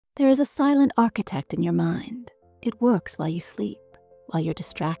There is a silent architect in your mind. It works while you sleep, while you're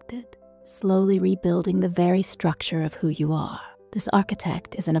distracted, slowly rebuilding the very structure of who you are. This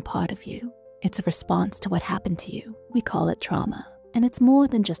architect isn't a part of you. It's a response to what happened to you. We call it trauma. And it's more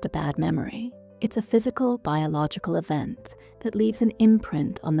than just a bad memory. It's a physical, biological event that leaves an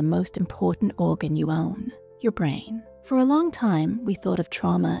imprint on the most important organ you own, your brain. For a long time, we thought of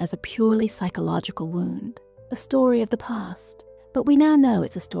trauma as a purely psychological wound, a story of the past. But we now know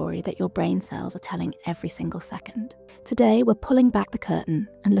it's a story that your brain cells are telling every single second. Today, we're pulling back the curtain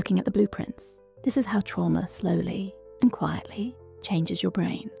and looking at the blueprints. This is how trauma slowly and quietly changes your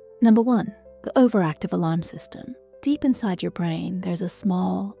brain. Number 1, the overactive alarm system. Deep inside your brain, there's a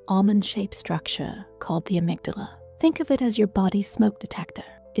small, almond-shaped structure called the amygdala. Think of it as your body's smoke detector.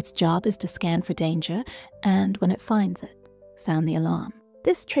 Its job is to scan for danger, and when it finds it, sound the alarm.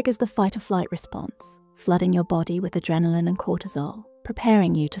 This triggers the fight-or-flight response, flooding your body with adrenaline and cortisol,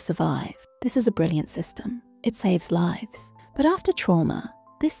 preparing you to survive. This is a brilliant system. It saves lives. But after trauma,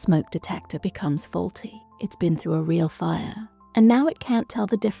 this smoke detector becomes faulty. It's been through a real fire, and now it can't tell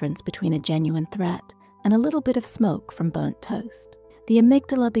the difference between a genuine threat and a little bit of smoke from burnt toast. The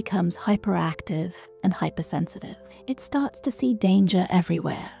amygdala becomes hyperactive and hypersensitive. It starts to see danger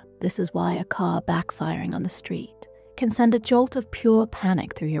everywhere. This is why a car backfiring on the street can send a jolt of pure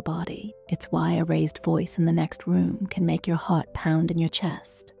panic through your body. It's why a raised voice in the next room can make your heart pound in your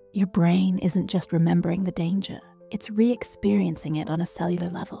chest. Your brain isn't just remembering the danger, it's re-experiencing it on a cellular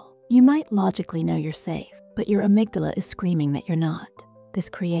level. You might logically know you're safe, but your amygdala is screaming that you're not. This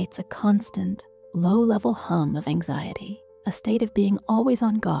creates a constant, low-level hum of anxiety, a state of being always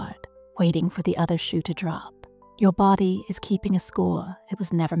on guard, waiting for the other shoe to drop. Your body is keeping a score it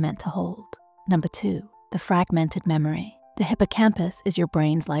was never meant to hold. Number 2, the fragmented memory. The hippocampus is your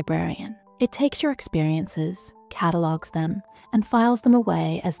brain's librarian. It takes your experiences, catalogs them, and files them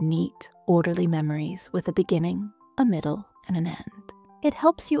away as neat, orderly memories with a beginning, a middle, and an end. It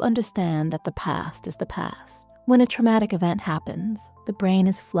helps you understand that the past is the past. When a traumatic event happens, the brain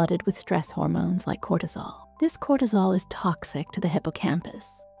is flooded with stress hormones like cortisol. This cortisol is toxic to the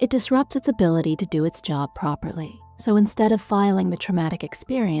hippocampus. It disrupts its ability to do its job properly. So instead of filing the traumatic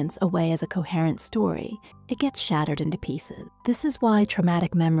experience away as a coherent story, it gets shattered into pieces. This is why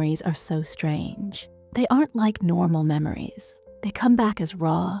traumatic memories are so strange. They aren't like normal memories. They come back as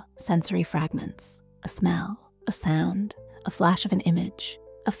raw, sensory fragments. A smell, a sound, a flash of an image,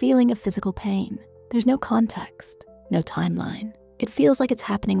 a feeling of physical pain. There's no context, no timeline. It feels like it's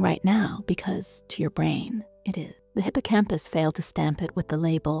happening right now because, to your brain, it is. The hippocampus failed to stamp it with the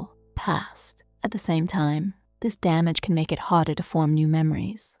label past. At the same time, this damage can make it harder to form new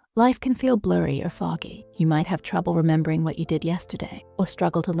memories. Life can feel blurry or foggy. You might have trouble remembering what you did yesterday or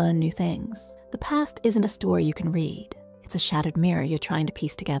struggle to learn new things. The past isn't a story you can read. It's a shattered mirror you're trying to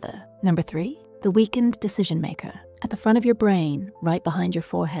piece together. Number 3, the weakened decision maker. At the front of your brain, right behind your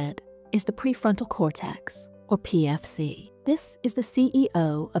forehead, is the prefrontal cortex, or PFC. This is the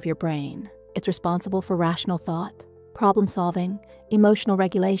CEO of your brain. It's responsible for rational thought, problem solving, emotional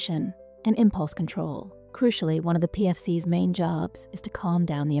regulation, and impulse control. Crucially, one of the PFC's main jobs is to calm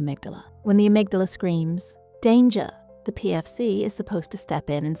down the amygdala. When the amygdala screams, "Danger!" the PFC is supposed to step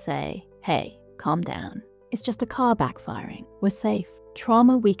in and say, "Hey, calm down. It's just a car backfiring. We're safe."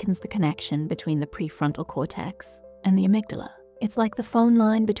 Trauma weakens the connection between the prefrontal cortex and the amygdala. It's like the phone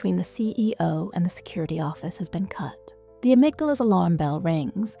line between the CEO and the security office has been cut. The amygdala's alarm bell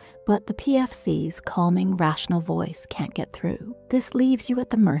rings, but the PFC's calming, rational voice can't get through. This leaves you at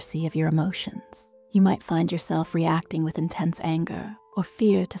the mercy of your emotions. You might find yourself reacting with intense anger or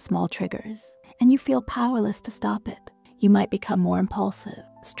fear to small triggers, and you feel powerless to stop it. You might become more impulsive,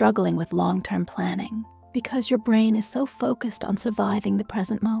 struggling with long-term planning, because your brain is so focused on surviving the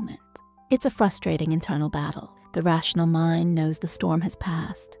present moment. It's a frustrating internal battle. The rational mind knows the storm has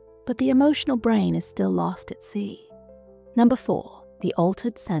passed, but the emotional brain is still lost at sea. Number 4, the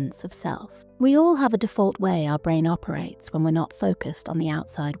altered sense of self. We all have a default way our brain operates when we're not focused on the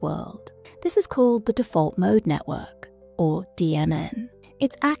outside world. This is called the default mode network, or DMN.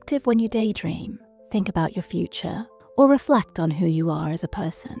 It's active when you daydream, think about your future, or reflect on who you are as a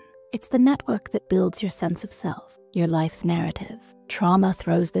person. It's the network that builds your sense of self, your life's narrative. Trauma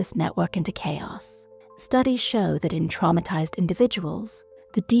throws this network into chaos. Studies show that in traumatized individuals,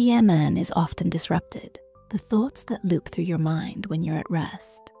 the DMN is often disrupted. The thoughts that loop through your mind when you're at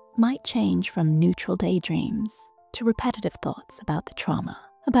rest might change from neutral daydreams to repetitive thoughts about the trauma,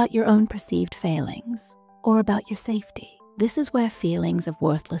 about your own perceived failings, or about your safety. This is where feelings of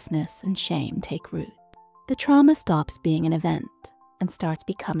worthlessness and shame take root. The trauma stops being an event and starts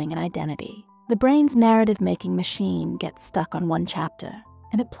becoming an identity. The brain's narrative-making machine gets stuck on one chapter,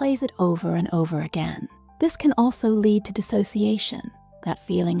 and it plays it over and over again. This can also lead to dissociation, that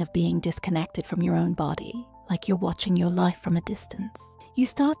feeling of being disconnected from your own body, like you're watching your life from a distance. You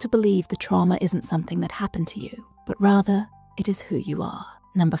start to believe the trauma isn't something that happened to you, but rather, it is who you are.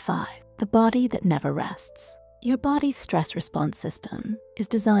 Number 5, the body that never rests. Your body's stress response system is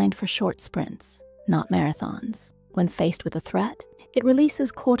designed for short sprints, not marathons. When faced with a threat, it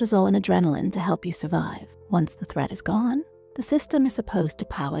releases cortisol and adrenaline to help you survive. Once the threat is gone, the system is supposed to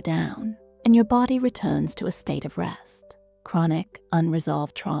power down, and your body returns to a state of rest. Chronic,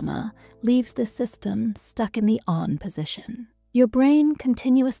 unresolved trauma leaves this system stuck in the on position. Your brain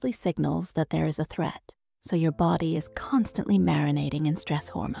continuously signals that there is a threat, so your body is constantly marinating in stress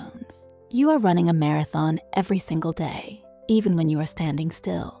hormones. You are running a marathon every single day, even when you are standing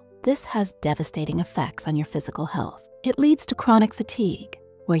still. This has devastating effects on your physical health. It leads to chronic fatigue,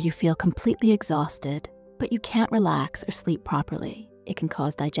 where you feel completely exhausted, but you can't relax or sleep properly. It can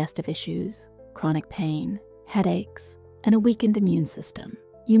cause digestive issues, chronic pain, headaches, and a weakened immune system.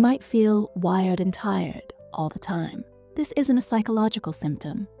 You might feel wired and tired all the time. This isn't a psychological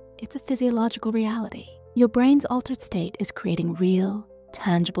symptom, it's a physiological reality. Your brain's altered state is creating real,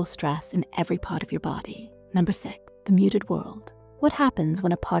 tangible stress in every part of your body. Number 6, the muted world. What happens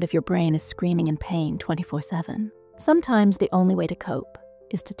when a part of your brain is screaming in pain 24/7? Sometimes the only way to cope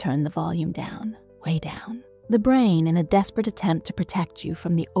is to turn the volume down, way down. The brain, in a desperate attempt to protect you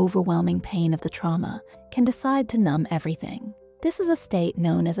from the overwhelming pain of the trauma, can decide to numb everything. This is a state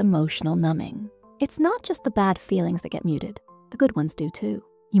known as emotional numbing. It's not just the bad feelings that get muted, the good ones do too.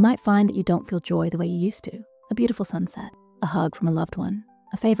 You might find that you don't feel joy the way you used to. A beautiful sunset, a hug from a loved one,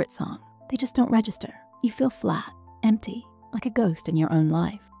 a favorite song. They just don't register. You feel flat, empty, like a ghost in your own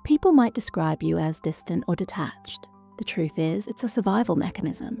life. People might describe you as distant or detached. The truth is, it's a survival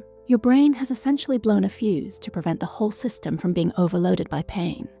mechanism. Your brain has essentially blown a fuse to prevent the whole system from being overloaded by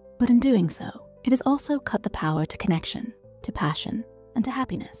pain. But in doing so, it has also cut the power to connection, to passion, and to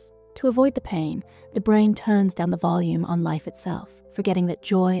happiness. To avoid the pain, the brain turns down the volume on life itself, forgetting that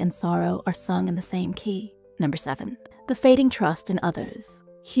joy and sorrow are sung in the same key. Number 7, the fading trust in others.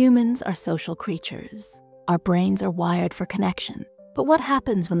 Humans are social creatures. Our brains are wired for connection. But what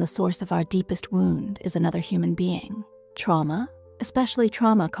happens when the source of our deepest wound is another human being? Trauma, especially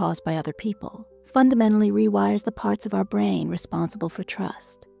trauma caused by other people, fundamentally rewires the parts of our brain responsible for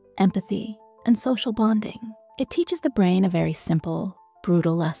trust, empathy, and social bonding. It teaches the brain a very simple,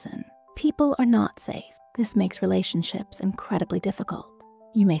 brutal lesson. People are not safe. This makes relationships incredibly difficult.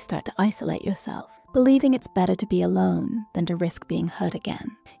 You may start to isolate yourself, believing it's better to be alone than to risk being hurt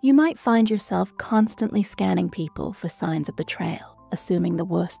again. You might find yourself constantly scanning people for signs of betrayal, assuming the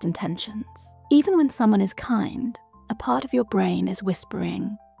worst intentions. Even when someone is kind, a part of your brain is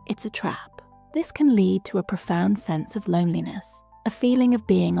whispering, "It's a trap." This can lead to a profound sense of loneliness, a feeling of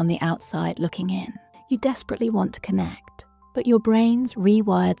being on the outside looking in. You desperately want to connect, but your brain's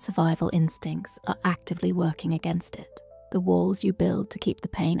rewired survival instincts are actively working against it. The walls you build to keep the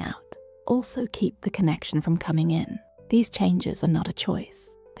pain out also keep the connection from coming in. These changes are not a choice.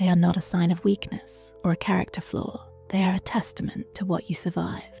 They are not a sign of weakness or a character flaw. They are a testament to what you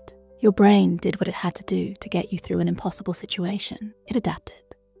survived. Your brain did what it had to do to get you through an impossible situation. It adapted.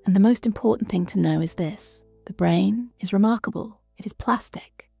 And the most important thing to know is this: the brain is remarkable. It is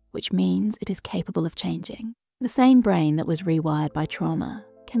plastic, which means it is capable of changing. The same brain that was rewired by trauma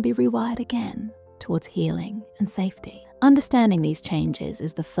can be rewired again towards healing and safety. Understanding these changes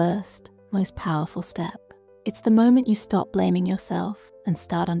is the first, most powerful step. It's the moment you stop blaming yourself and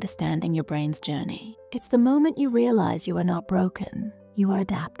start understanding your brain's journey. It's the moment you realize you are not broken, you are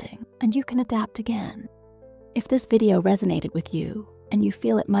adapting, and you can adapt again. If this video resonated with you and you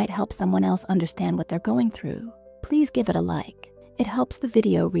feel it might help someone else understand what they're going through, please give it a like. It helps the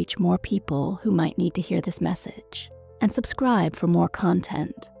video reach more people who might need to hear this message. And subscribe for more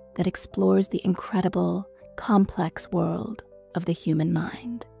content that explores the incredible, complex world of the human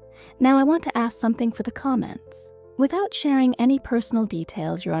mind. Now I want to ask something for the comments. Without sharing any personal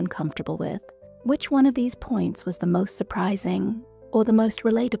details you're uncomfortable with, which one of these points was the most surprising or the most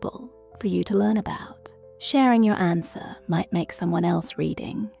relatable for you to learn about? Sharing your answer might make someone else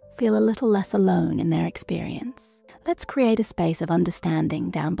reading feel a little less alone in their experience. Let's create a space of understanding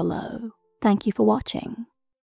down below. Thank you for watching.